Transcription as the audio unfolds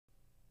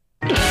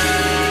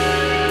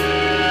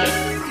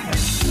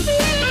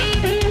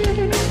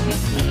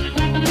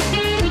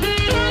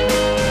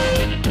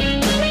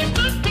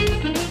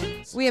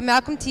have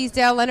Malcolm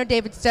Teasdale, Leonard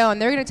David Stone.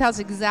 They're going to tell us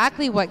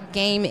exactly what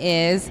G.A.M.E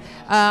is,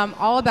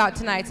 all about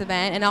tonight's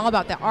event, and all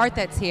about the art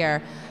that's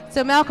here.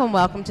 So, Malcolm,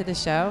 welcome to the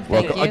show.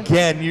 Thank you.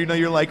 Again, you know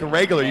you're like a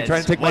regular. You're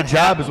trying to take my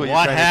job is what you're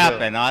trying to do. What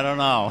happened? I don't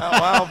know.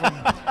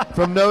 Wow,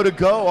 from no to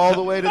go all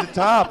the way to the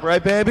top,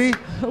 right, baby?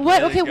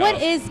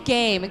 What is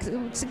G.A.M.E?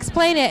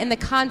 Explain it and the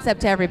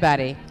concept to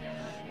everybody.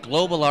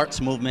 Global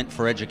Arts Movement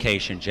for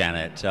Education,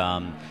 Janet.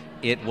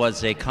 It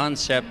was a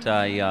concept,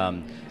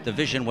 the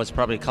vision was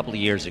probably a couple of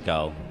years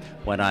ago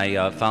when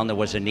I found there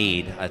was a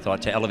need, I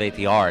thought, to elevate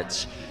the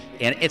arts.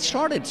 And it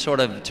started sort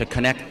of to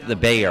connect the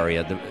Bay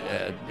Area.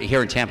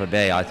 Here in Tampa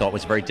Bay, I thought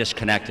was very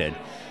disconnected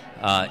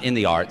in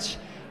the arts.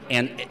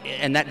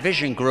 And that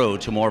vision grew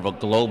to more of a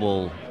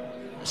global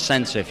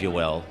sense, if you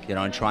will, you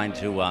know, and trying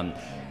to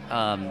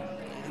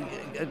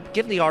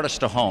give the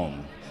artist a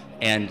home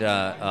and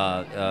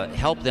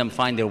help them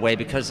find their way,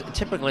 because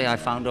typically I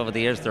found over the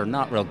years they're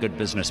not real good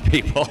business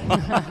people.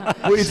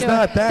 Well, it's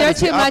not that. They're it's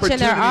too the much in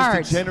their art.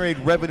 Opportunities to generate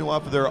revenue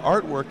off of their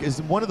artwork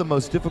is one of the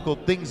most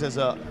difficult things as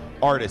a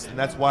artist, and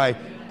that's why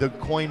the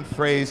coined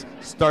phrase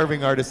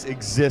 "starving artists"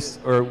 exists,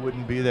 or it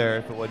wouldn't be there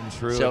if it wasn't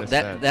true. So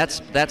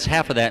that's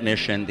half of that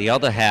mission. The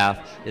other half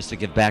is to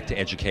give back to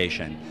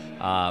education,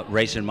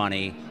 raising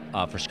money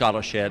for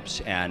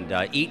scholarships, and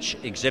each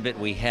exhibit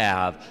we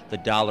have, the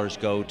dollars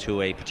go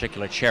to a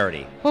particular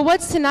charity. Well,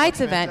 what's tonight's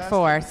event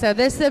for? So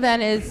this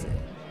event is...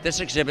 This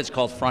exhibit's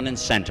called Front and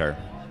Center,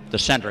 the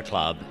Center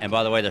Club. And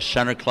by the way, the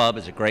Center Club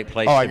is a great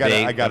place to be.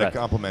 I got a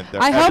compliment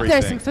there. I hope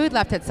there's some food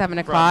left at 7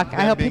 o'clock.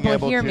 I hope people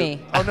hear me.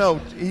 Oh, no.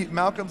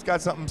 Malcolm's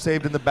got something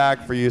saved in the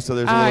back for you, so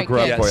there's a little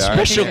grub for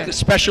you.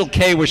 Special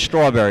K with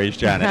strawberries,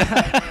 Janet.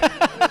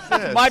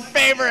 My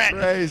favorite.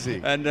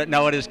 Crazy. And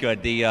no, it is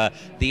good.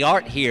 The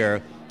art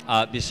here,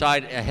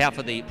 beside half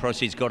of the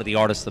proceeds go to the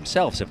artists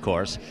themselves, of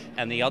course,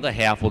 and the other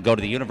half will go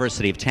to the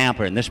University of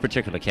Tampa in this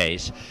particular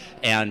case,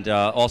 and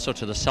also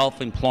to the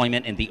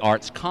Self-Employment and the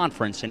Arts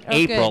Conference in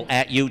April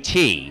at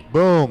UT.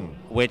 Boom.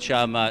 Which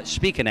I'm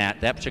speaking at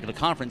that particular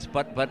conference,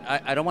 but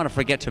I don't want to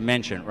forget to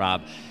mention,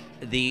 Rob,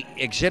 the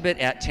exhibit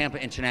at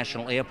Tampa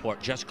International Airport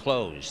just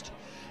closed.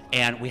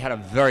 And we had a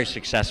very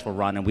successful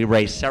run, and we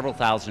raised several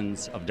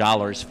thousands of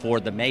dollars for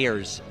the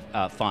mayor's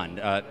fund,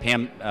 Mayor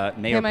Pam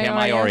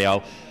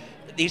Iorio.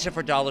 These are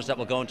for dollars that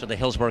will go into the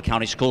Hillsborough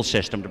County school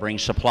system to bring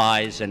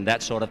supplies and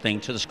that sort of thing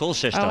to the school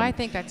system. Oh, I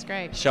think that's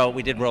great. So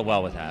we did real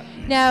well with that.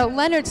 Now,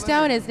 Leonard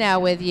Stone is now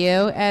with you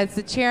as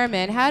the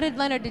chairman. How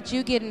did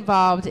you get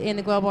involved in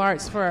the Global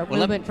Arts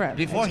Movement?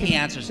 Before he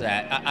answers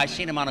that, I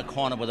seen him on a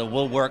corner with a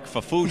 "Will Work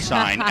for Food"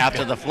 sign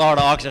after the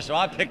Florida Orchestra, so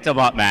I picked him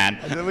up, man.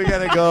 I said, we got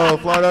to go.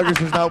 Florida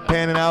Orchestra's now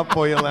panning out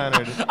for you,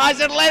 Leonard. I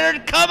said,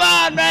 Leonard, come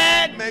on,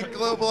 man. Make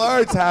Global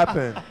Arts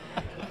happen.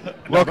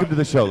 Welcome to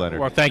the show, Leonard.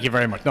 Well, thank you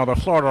very much. No, the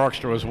Florida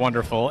Orchestra was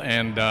wonderful,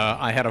 and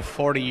I had a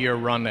 40-year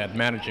run at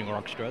managing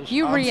orchestras.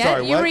 You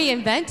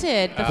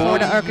reinvented the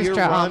Florida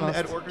Orchestra almost.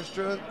 At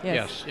orchestra?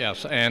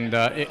 Yes. And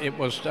it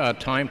was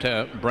time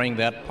to bring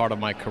that part of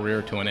my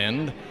career to an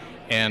end.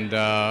 And,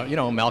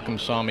 Malcolm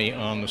saw me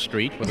on the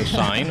street with a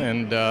sign,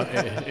 and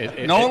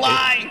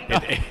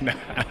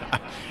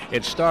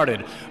it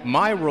started.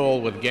 My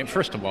role with G.A.M.E,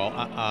 first of all,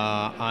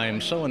 I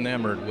am so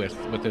enamored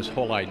with this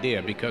whole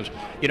idea because,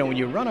 when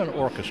you run an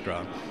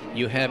orchestra,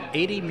 you have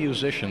 80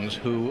 musicians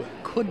who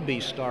could be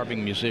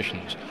starving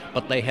musicians,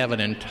 but they have an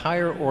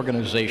entire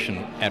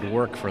organization at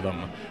work for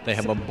them. They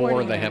have a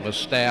board, they have a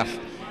staff,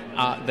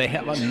 they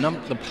have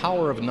the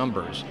power of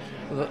numbers.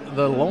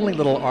 The lonely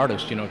little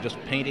artist, just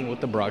painting with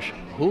the brush,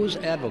 who's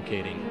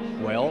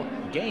advocating? Well,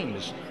 G.A.M.E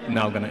is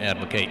now going to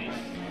advocate.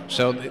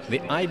 So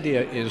the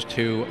idea is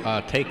to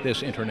take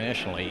this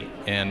internationally,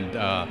 and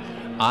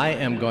I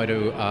am going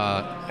to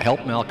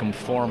help Malcolm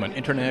form an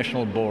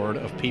international board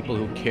of people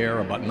who care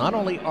about not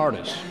only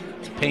artists,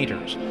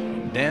 painters,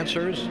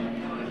 dancers,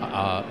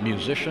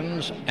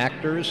 musicians,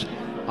 actors.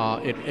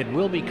 It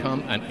will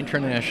become an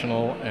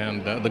international,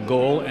 and the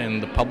goal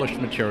and the published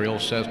material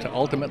says to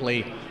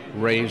ultimately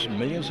raise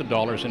millions of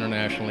dollars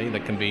internationally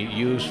that can be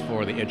used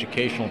for the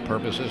educational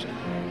purposes,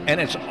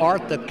 and it's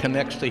art that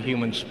connects the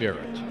human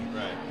spirit.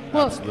 Right.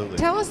 Well, absolutely.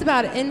 Tell us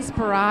about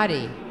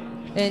Enspirati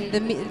and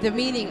the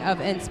meaning of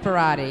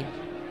Enspirati.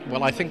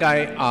 Well, I think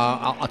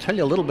I'll tell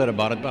you a little bit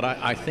about it, but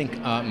I think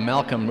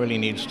Malcolm really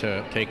needs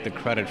to take the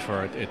credit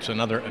for it. It's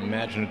another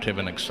imaginative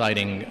and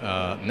exciting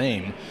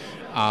name.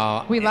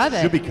 We love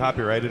it. Should be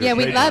copyrighted. Yeah,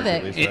 we love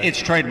it. Least, right?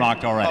 It's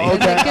trademarked already. Oh,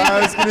 okay,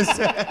 I was going to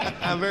say,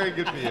 I'm very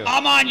good for you.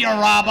 I'm on you,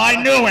 Rob. I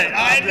knew it.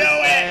 I knew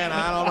it.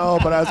 I don't know,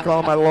 but I was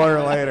calling my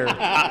lawyer later.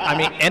 I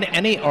mean,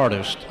 any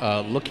artist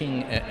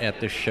looking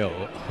at this show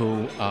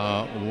who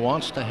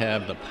wants to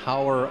have the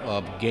power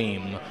of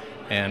G.A.M.E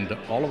and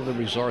all of the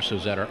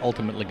resources that are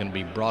ultimately going to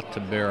be brought to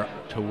bear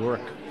to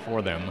work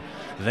for them,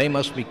 they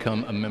must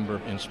become a member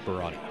of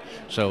Enspirati.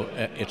 So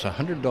it's a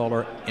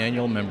 $100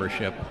 annual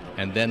membership,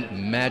 and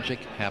then magic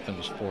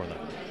happens for them.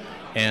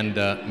 And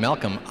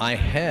Malcolm, I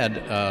had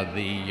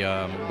the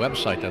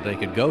website that they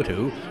could go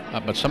to,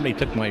 but somebody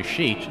took my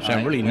sheet, so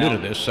I'm really new to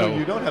this. So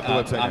you don't have the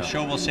website I'm now.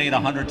 sure we'll say it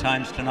 100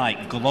 times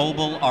tonight.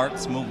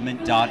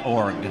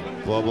 GlobalArtsMovement.org.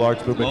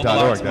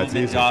 GlobalArtsMovement.org. That's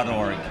easy.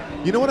 GlobalArtsMovement.org.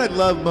 You know what I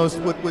love most,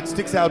 what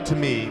sticks out to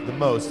me the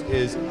most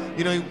is,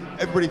 you know,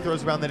 everybody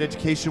throws around that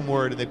education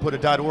word and they put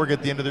a .org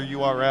at the end of their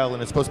URL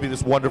and it's supposed to be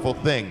this wonderful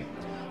thing.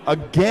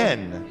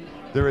 Again,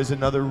 there is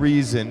another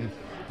reason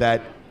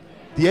that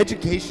the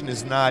education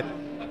is not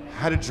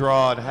how to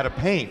draw and how to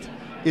paint.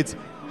 It's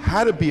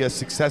how to be a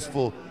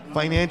successful,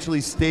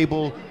 financially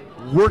stable,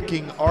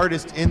 working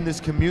artist in this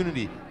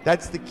community.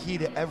 That's the key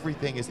to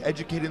everything, is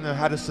educating them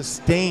how to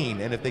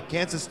sustain. And if they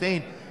can't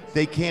sustain,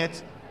 they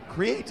can't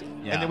create.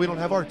 Yeah. And then we don't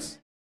have arts.